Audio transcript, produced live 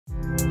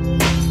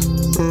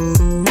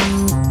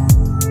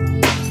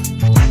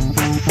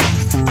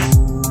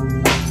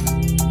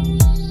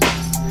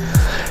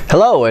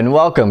Hello and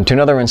welcome to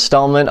another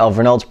installment of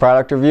Reynolds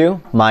Product Review.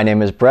 My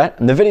name is Brett,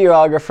 I'm the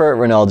videographer at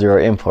Reynolds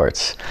Euro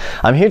Imports.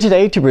 I'm here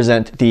today to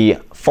present the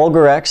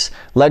Fulgurex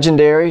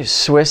legendary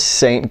Swiss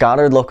St.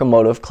 Gotthard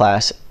Locomotive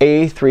Class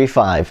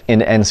A3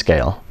 in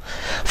N-Scale.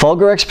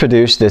 Fulgurex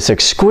produced this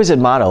exquisite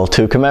model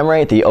to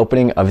commemorate the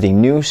opening of the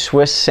new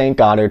Swiss St.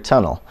 Gotthard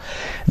tunnel.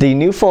 The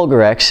new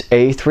Fulgurex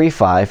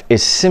A3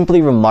 is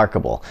simply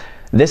remarkable.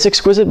 This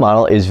exquisite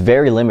model is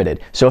very limited,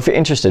 so if you're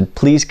interested,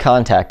 please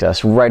contact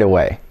us right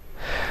away.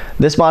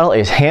 This model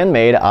is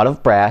handmade out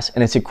of brass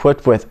and it's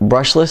equipped with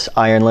brushless,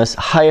 ironless,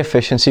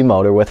 high-efficiency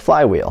motor with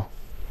flywheel.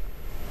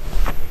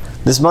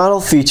 This model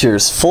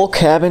features full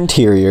cab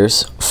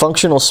interiors,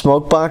 functional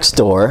smokebox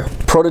door,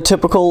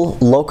 prototypical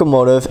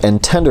locomotive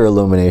and tender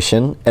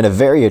illumination, and a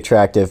very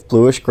attractive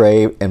bluish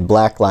gray and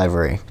black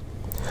livery.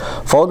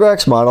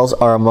 Fulgurex models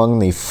are among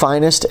the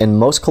finest and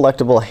most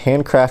collectible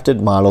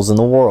handcrafted models in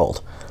the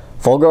world.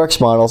 Fulgurex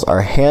models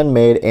are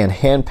handmade and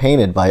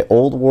hand-painted by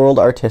old-world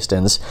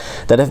artisans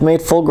that have made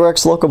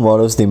Fulgurex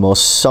locomotives the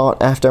most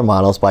sought-after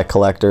models by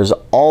collectors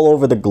all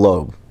over the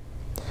globe.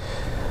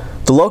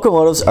 The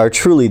locomotives are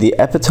truly the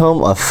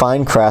epitome of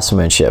fine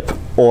craftsmanship,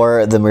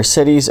 or the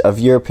Mercedes of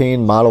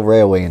European model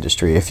railway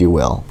industry, if you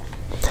will.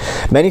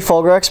 Many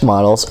Fulgurex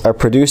models are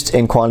produced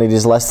in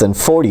quantities less than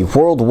 40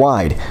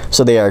 worldwide,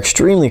 so they are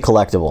extremely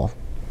collectible.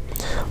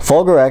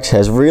 Fulgurex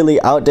has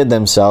really outdid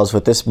themselves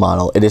with this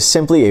model. It is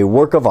simply a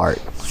work of art.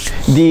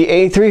 The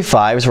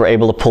A3s were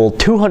able to pull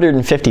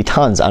 250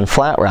 tons on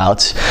flat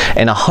routes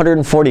and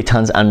 140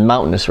 tons on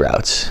mountainous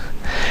routes.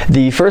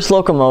 The first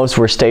locomotives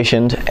were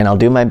stationed, and I'll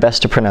do my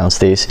best to pronounce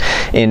these,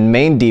 in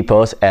main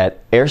depots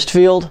at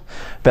Erstfield,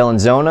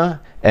 Bellinzona,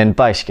 and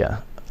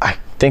Biesca. I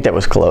think that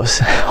was close,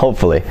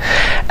 hopefully.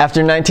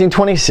 After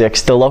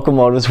 1926, the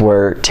locomotives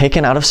were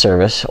taken out of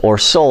service or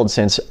sold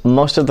since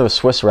most of the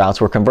Swiss routes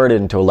were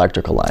converted into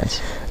electrical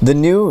lines. The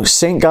new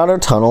St.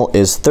 Gotthard Tunnel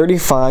is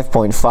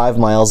 35.5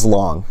 miles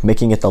long,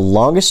 making it the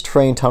longest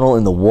train tunnel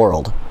in the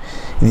world.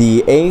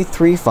 The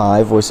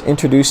A3 was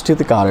introduced to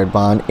the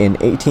Gotthardbahn in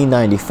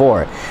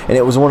 1894, and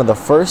it was one of the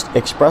first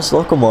express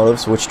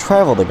locomotives which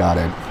traveled the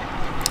Gotthard.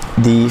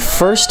 The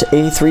first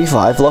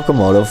A3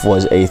 locomotive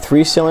was a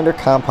 3-cylinder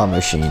compound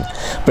machine,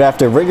 but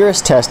after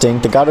rigorous testing,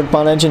 the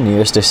Gotthardbahn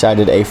engineers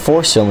decided a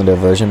 4-cylinder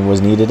version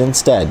was needed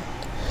instead.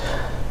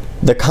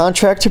 The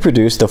contract to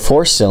produce the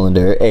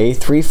 4-cylinder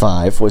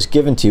A3 was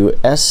given to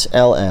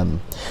SLM,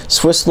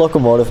 Swiss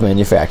Locomotive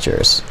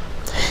Manufacturers.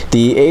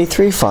 The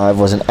A3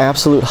 was an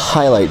absolute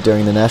highlight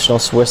during the National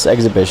Swiss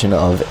Exhibition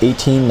of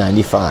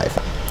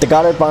 1895. The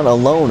Gotthardbahn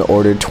alone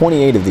ordered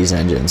 28 of these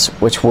engines,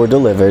 which were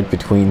delivered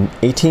between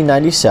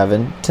 1897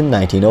 to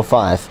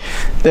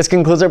 1905. This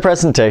concludes our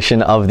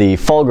presentation of the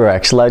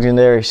Fulgurex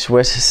legendary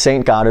Swiss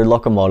St. Gotthard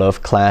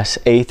Locomotive Class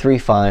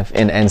A3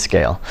 in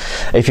N-Scale.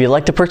 If you'd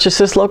like to purchase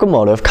this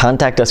locomotive,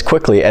 contact us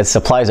quickly as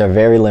supplies are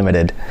very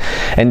limited.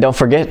 And don't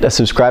forget to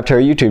subscribe to our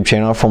YouTube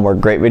channel for more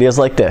great videos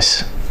like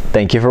this.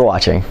 Thank you for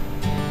watching.